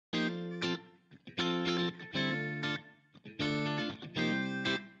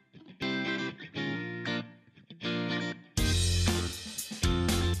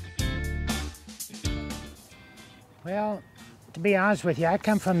Well, to be honest with you, I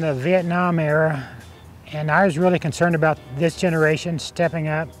come from the Vietnam era, and I was really concerned about this generation stepping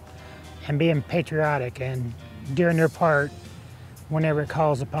up and being patriotic and doing their part whenever it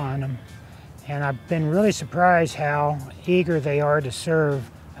calls upon them. And I've been really surprised how eager they are to serve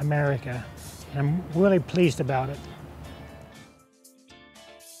America, and I'm really pleased about it.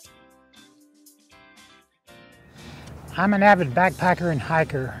 I'm an avid backpacker and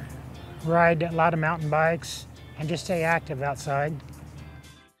hiker, ride a lot of mountain bikes, and just stay active outside.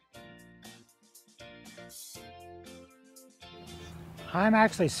 I'm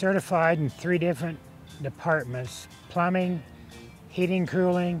actually certified in 3 different departments: plumbing, heating,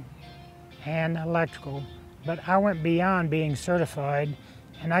 cooling, and electrical. But I went beyond being certified,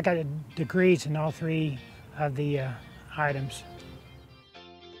 and I got degrees in all 3 of the items.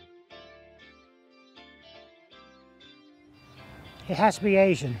 It has to be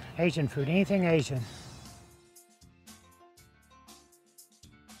Asian food, anything Asian.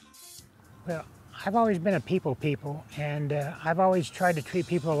 Well, I've always been a people, and I've always tried to treat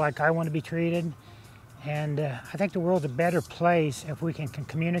people like I want to be treated. And I think the world's a better place if we can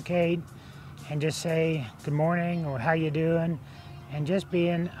communicate and just say good morning or how you doing, and just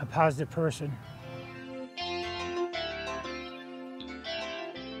being a positive person.